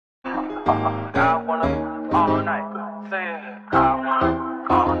I wanna all night. Say it. I wanna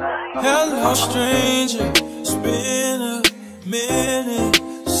all night. Hello, stranger. It's been a minute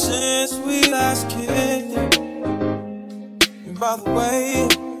since we last kicked it. And by the way,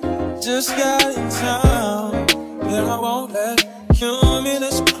 just got in town, and I won't let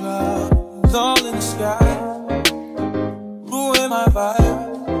cumulus clouds all in the sky ruin my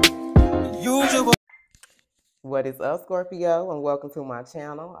vibe. Usual. What is up, Scorpio, and welcome to my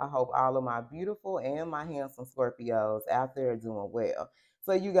channel. I hope all of my beautiful and my handsome Scorpios out there are doing well.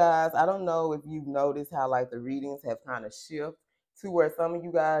 So you guys, I don't know if you've noticed how like the readings have kind of shifted to where some of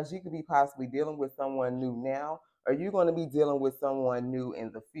you guys, you could be possibly dealing with someone new now, or you're going to be dealing with someone new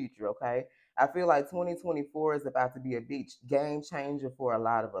in the future, okay? I feel like 2024 is about to be a big game changer for a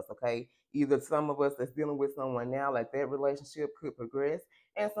lot of us, okay? Either some of us that's dealing with someone now, like that relationship could progress,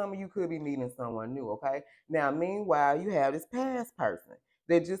 and some of you could be meeting someone new, okay? Now, meanwhile, you have this past person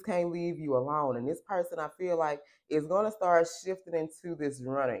that just can't leave you alone. And this person, I feel like, is going to start shifting into this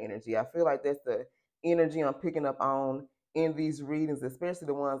runner energy. I feel like that's the energy I'm picking up on in these readings, especially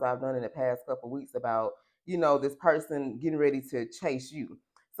the ones I've done in the past couple of weeks about, you know, this person getting ready to chase you.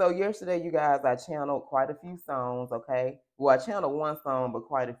 So yesterday, you guys, I channeled quite a few songs, okay? Well, I channeled one song, but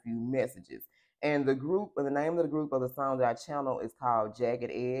quite a few messages. And the group, or the name of the group of the song that I channeled is called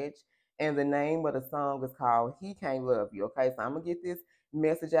Jagged Edge. And the name of the song is called He Can't Love You, okay? So I'm going to get this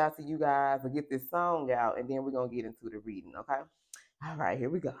message out to you guys, or get this song out, and then we're going to get into the reading, okay? All right, here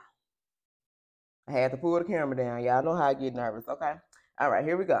we go. I had to pull the camera down. Y'all know how I get nervous, okay? All right,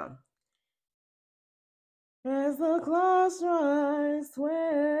 here we go. As the clock strikes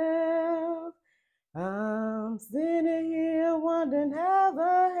 12, I'm sitting here wondering how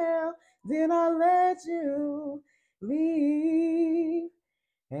the hell did I let you leave?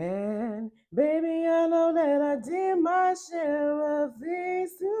 And baby, I know that I did my share of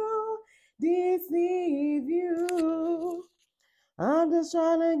things to deceive you. I'm just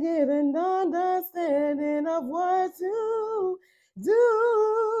trying to get an understanding of what to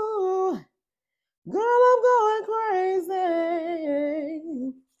do. Girl, I'm going crazy.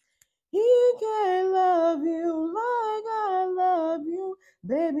 He can't love you like I love you,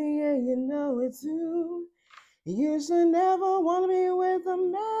 baby, and you know it too. You should never want to be with a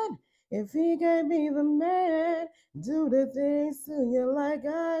man if he can't be the man. Do the things to you like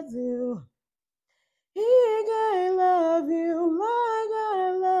I do. He can't love you like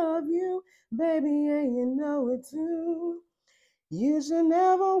I love you, baby, and you know it too. You should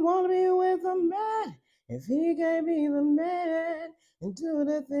never want to be with a man if he can't be the man and do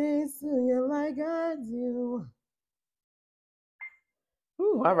the things to you like I do.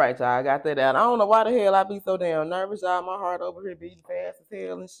 Ooh, all right, y'all. I got that out. I don't know why the hell I be so damn nervous, y'all. My heart over here beating fast as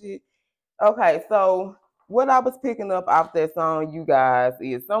hell and shit. Okay, so what I was picking up off that song, you guys,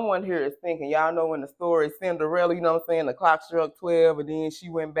 is someone here is thinking, y'all know in the story Cinderella, you know what I'm saying, the clock struck 12 and then she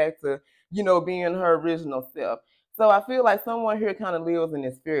went back to, you know, being her original self. So I feel like someone here kind of lives in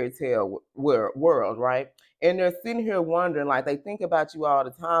this fairy tale world, right? And they're sitting here wondering, like they think about you all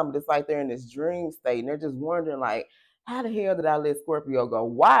the time, but it's like they're in this dream state and they're just wondering, like, how the hell did I let Scorpio go?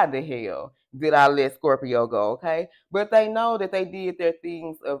 Why the hell did I let Scorpio go? Okay. But they know that they did their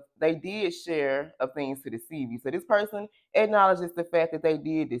things they did share of things to deceive you. So this person acknowledges the fact that they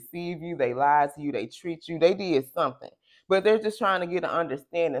did deceive you, they lied to you, they treat you, they did something. But they're just trying to get an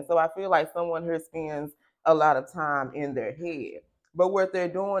understanding. So I feel like someone here spends a lot of time in their head. But what they're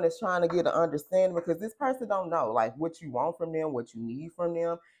doing is trying to get an understanding because this person don't know like what you want from them, what you need from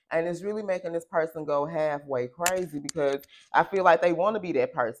them. And it's really making this person go halfway crazy because I feel like they want to be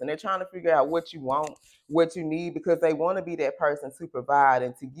that person. They're trying to figure out what you want, what you need, because they want to be that person to provide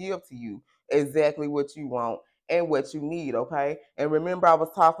and to give to you exactly what you want and what you need, okay? And remember, I was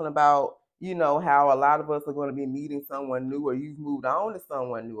talking about, you know, how a lot of us are going to be meeting someone new or you've moved on to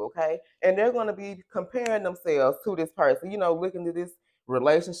someone new, okay? And they're going to be comparing themselves to this person, you know, looking to this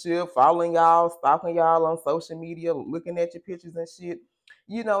relationship, following y'all, stalking y'all on social media, looking at your pictures and shit,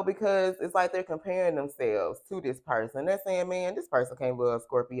 you know, because it's like they're comparing themselves to this person. They're saying, man, this person can't love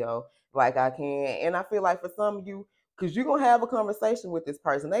Scorpio like I can. And I feel like for some of you, because you're going to have a conversation with this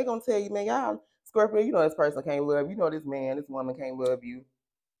person, they're going to tell you, man, y'all, Scorpio, you know this person can't love you. You know this man, this woman can't love you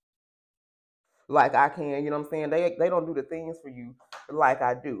like I can. You know what I'm saying? They don't do the things for you like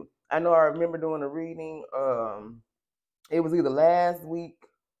I do. I know I remember doing a reading. It was either last week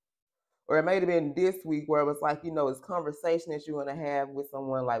or it may have been this week where it was like, you know, it's conversation that you're going to have with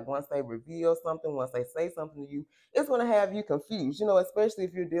someone. Like once they reveal something, once they say something to you, it's going to have you confused, you know, especially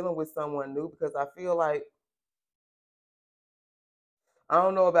if you're dealing with someone new, because I feel like, I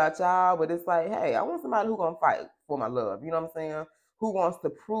don't know about y'all, but it's like, hey, I want somebody who's going to fight for my love. You know what I'm saying? who wants to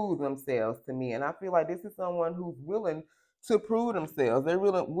prove themselves to me. And I feel like this is someone who's willing to prove themselves. They're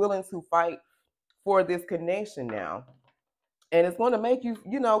really willing to fight for this connection now. And it's going to make you,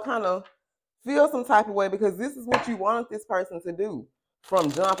 kind of feel some type of way, because this is what you wanted this person to do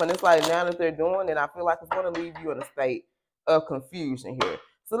from jump. And it's like, now that they're doing it, I feel like it's going to leave you in a state of confusion here.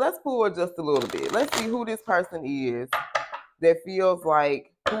 So let's pull just a little bit. Let's see who this person is that feels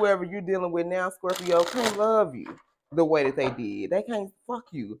like whoever you're dealing with now, Scorpio, can't love you the way that they did. They can't fuck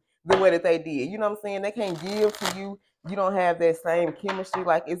you the way that they did. You know what I'm saying? They can't give to you. You don't have that same chemistry.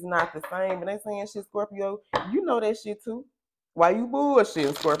 Like, it's not the same. And they saying shit, Scorpio, you know that shit too. Why you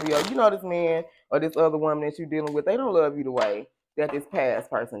bullshitting, Scorpio? You know this man or this other woman that you're dealing with, they don't love you the way that this past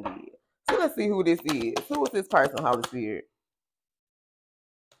person did. So let's see who this is. Who is this person, Holy Spirit?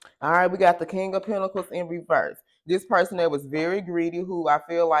 All right, we got the King of Pentacles in reverse. This person that was very greedy, who I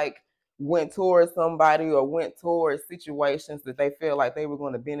feel like went towards somebody or went towards situations that they feel like they were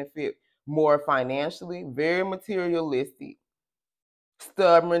going to benefit more financially, very materialistic,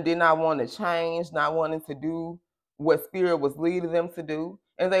 stubborn, did not want to change, not wanting to do what spirit was leading them to do.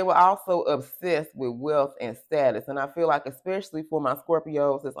 And they were also obsessed with wealth and status. And I feel like, especially for my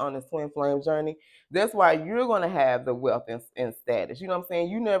Scorpios that's on this twin flame journey, that's why you're going to have the wealth and status. You know what I'm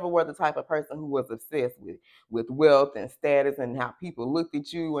saying? You never were the type of person who was obsessed with wealth and status and how people looked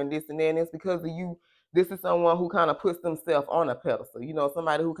at you and this and that. And it's because of you. This is someone who kind of puts themselves on a pedestal. You know,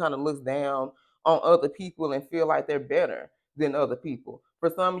 somebody who kind of looks down on other people and feel like they're better than other people.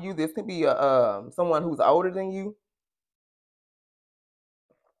 For some of you, this could be someone who's older than you.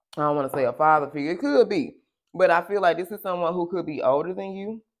 I don't want to say a father figure. It could be. But I feel like this is someone who could be older than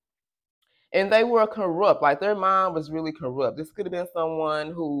you. And they were corrupt. Like, their mind was really corrupt. This could have been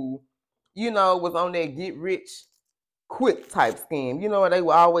someone who, was on that get rich quick type scheme. They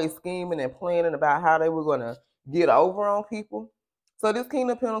were always scheming and planning about how they were going to get over on people. So this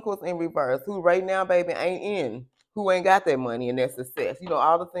King of Pentacles in reverse, who right now, baby, who ain't got that money and that success.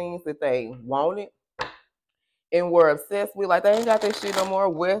 All the things that they wanted and were obsessed with, like, they ain't got that shit no more.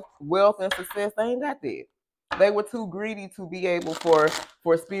 Wealth and success, they ain't got that. They were too greedy to be able for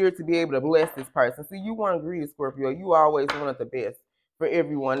spirit to be able to bless this person. See, you weren't greedy, Scorpio. You always wanted the best for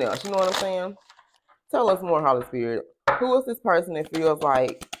everyone else. You know what I'm saying? Tell us more, Holy Spirit. Who is this person that feels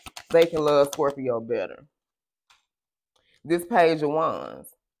like they can love Scorpio better? This Page of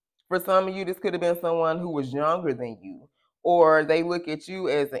Wands. For some of you, this could have been someone who was younger than you, or they look at you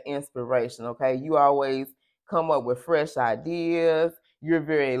as an inspiration, okay? You always come up with fresh ideas. You're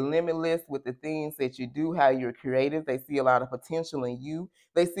very limitless with the things that you do, how you're creative. They see a lot of potential in you.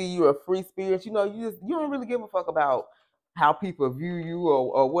 They see you're a free spirit. You don't really give a fuck about how people view you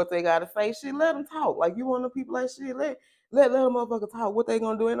or what they got to say. Shit, let them talk. Like, you want the people like, shit, let them motherfucker talk. What they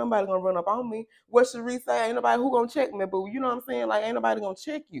gonna do? Ain't nobody gonna run up on me. What should we say? Ain't nobody who gonna check me, boo. You know what I'm saying? Like, ain't nobody gonna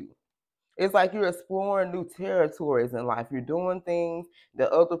check you. It's like you're exploring new territories in life. You're doing things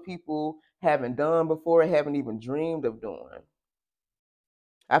that other people haven't done before, haven't even dreamed of doing.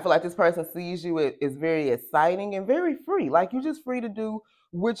 I feel like this person sees you as very exciting and very free. Like, you're just free to do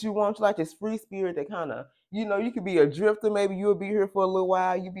what you want. You're like this free spirit that kind of, you could be a drifter. Maybe you'll be here for a little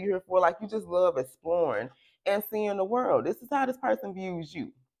while. You'll be here for, like, you just love exploring and seeing the world. This is how this person views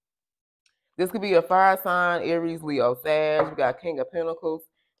you. This could be a fire sign, Aries, Leo, Sag. We got King of Pentacles,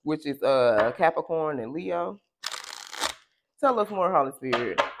 which is Capricorn and Leo. Tell us more, Holy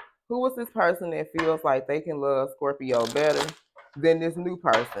Spirit. Who is this person that feels like they can love Scorpio better than this new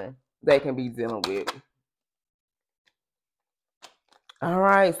person they can be dealing with? All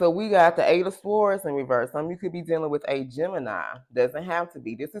right, so we got the Eight of Swords in reverse. Some of you could be dealing with a Gemini. Doesn't have to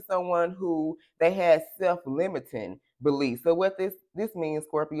be. This is someone who they had self-limiting beliefs. So what this means,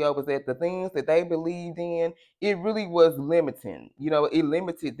 Scorpio, was that the things that they believed in, it really was limiting. It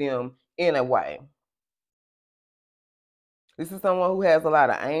limited them in a way. This is someone who has a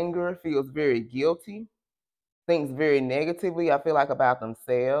lot of anger, feels very guilty, thinks very negatively, I feel like, about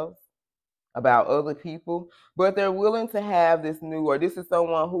themselves, about other people, but they're willing to have this new, or this is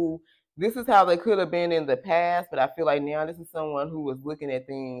someone who, this is how they could have been in the past, but I feel like now this is someone who is looking at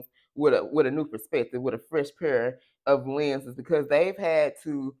things with a new perspective, with a fresh pair of lenses, because they've had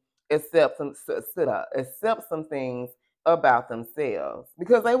to accept some things about themselves,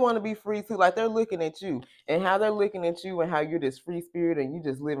 because they want to be free too. Like, they're looking at you and how they're looking at you and how you're this free spirit and you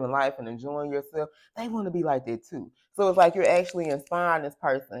just living life and enjoying yourself. They want to be like that too. So it's like you're actually inspiring this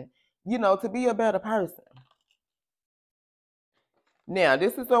person, to be a better person. Now,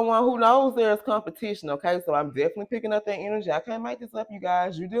 this is someone who knows there's competition, okay? So I'm definitely picking up that energy. I can't make this up, you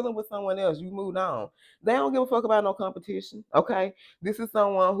guys. You're dealing with someone else. You moved on. They don't give a fuck about no competition, okay? This is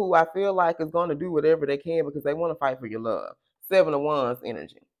someone who I feel like is going to do whatever they can because they want to fight for your love. Seven of Wands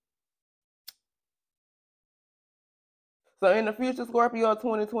energy. So in the future, Scorpio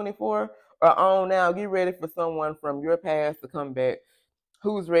 2024 or on now, get ready for someone from your past to come back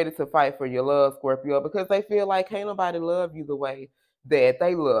who's ready to fight for your love, Scorpio, because they feel like can't nobody love you the way that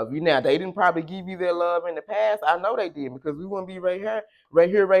they love you. Now, they didn't probably give you their love in the past. I know they did, because we wouldn't be right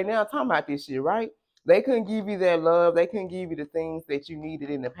here, right now, talking about this shit, right? They couldn't give you their love. They couldn't give you the things that you needed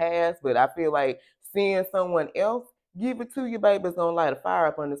in the past. But I feel like seeing someone else give it to you, baby, is going to light a fire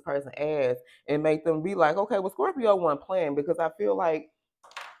up on this person's ass and make them be like, okay, well, Scorpio wasn't playing, because I feel like,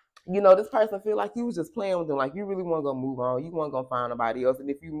 you know, this person feel like you was just playing with them, like you really weren't gonna move on, you weren't gonna find nobody else, and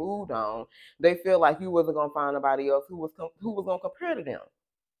if you moved on, they feel like you wasn't gonna find nobody else who was gonna compare to them.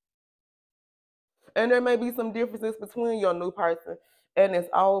 And there may be some differences between your new person and this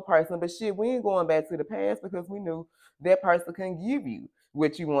old person, but shit, we ain't going back to the past, because we knew that person couldn't give you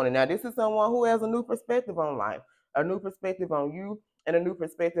what you wanted. Now, this is someone who has a new perspective on life, a new perspective on you, and a new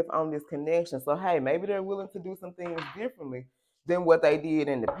perspective on this connection. So, hey, maybe they're willing to do some things differently than what they did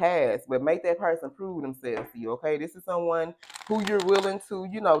in the past, but make that person prove themselves to you, okay? This is someone who you're willing to,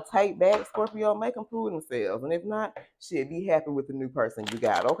 you know, take back, Scorpio, make them prove themselves. And if not, shit, be happy with the new person you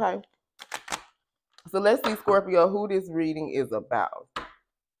got, okay? So let's see, Scorpio, who this reading is about.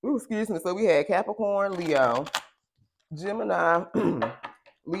 Ooh, excuse me. So we had Capricorn, Leo, Gemini,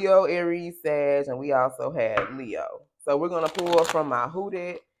 Leo, Aries, Sag, and we also had Leo. So we're going to pull from my Who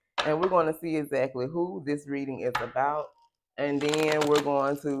Dat, and we're going to see exactly who this reading is about. And then we're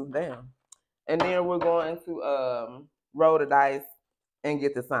going to, roll the dice and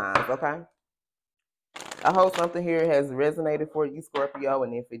get the signs, okay? I hope something here has resonated for you, Scorpio,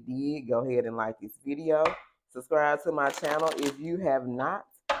 and if it did, go ahead and like this video. Subscribe to my channel if you have not,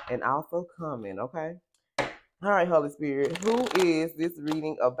 and also comment, okay? All right, Holy Spirit, who is this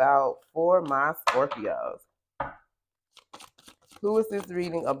reading about for my Scorpios? Who is this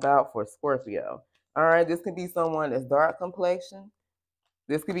reading about for Scorpio? All right, this could be someone that's dark complexion.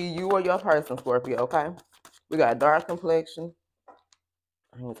 This could be you or your person, Scorpio, okay? We got dark complexion.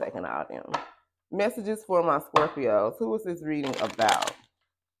 I'm taking out them. Messages for my Scorpios. Who is this reading about?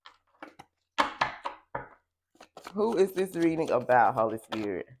 Who is this reading about, Holy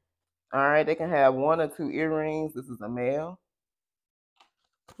Spirit? All right, they can have 1 or 2 earrings. This is a male.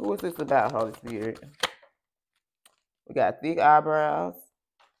 Who is this about, Holy Spirit? We got thick eyebrows.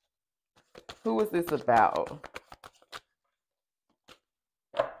 Who is this about?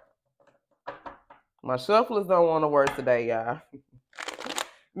 My shufflers don't want to work today, y'all.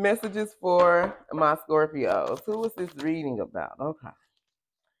 Messages for my Scorpios. Who is this reading about? Okay.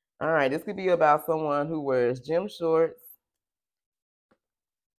 All right, this could be about someone who wears gym shorts.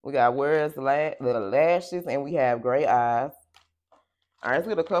 We got wears little lashes, and we have gray eyes. All right, let's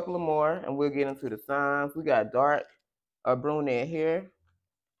get a couple of more, and we'll get into the signs. We got dark brunette hair.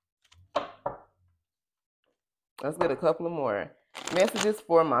 Let's get a couple of more. Messages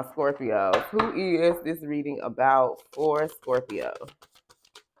for my Scorpios. Who is this reading about for Scorpio?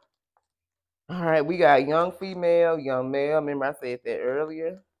 All right, we got young female, young male. Remember I said that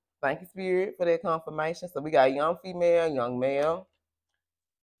earlier. Thank you, Spirit, for that confirmation. So we got young female, young male.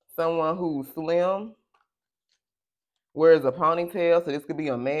 Someone who's slim, wears a ponytail. So this could be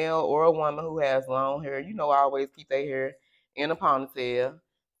a male or a woman who has long hair. You know, I always keep their hair in a ponytail.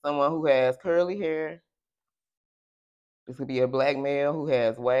 Someone who has curly hair. This could be a black male who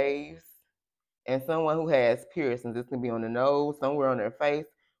has waves. And someone who has piercings. This can be on the nose, somewhere on their face,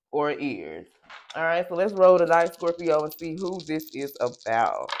 or ears. All right, so let's roll the dice, Scorpio, and see who this is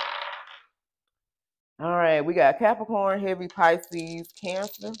about. All right, we got Capricorn, Heavy, Pisces,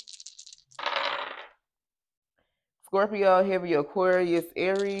 Cancer. Scorpio, Heavy, Aquarius,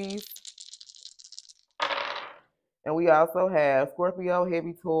 Aries. And we also have Scorpio,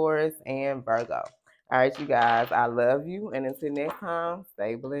 Heavy, Taurus, and Virgo. All right, you guys, I love you. And until next time,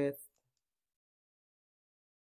 stay blessed.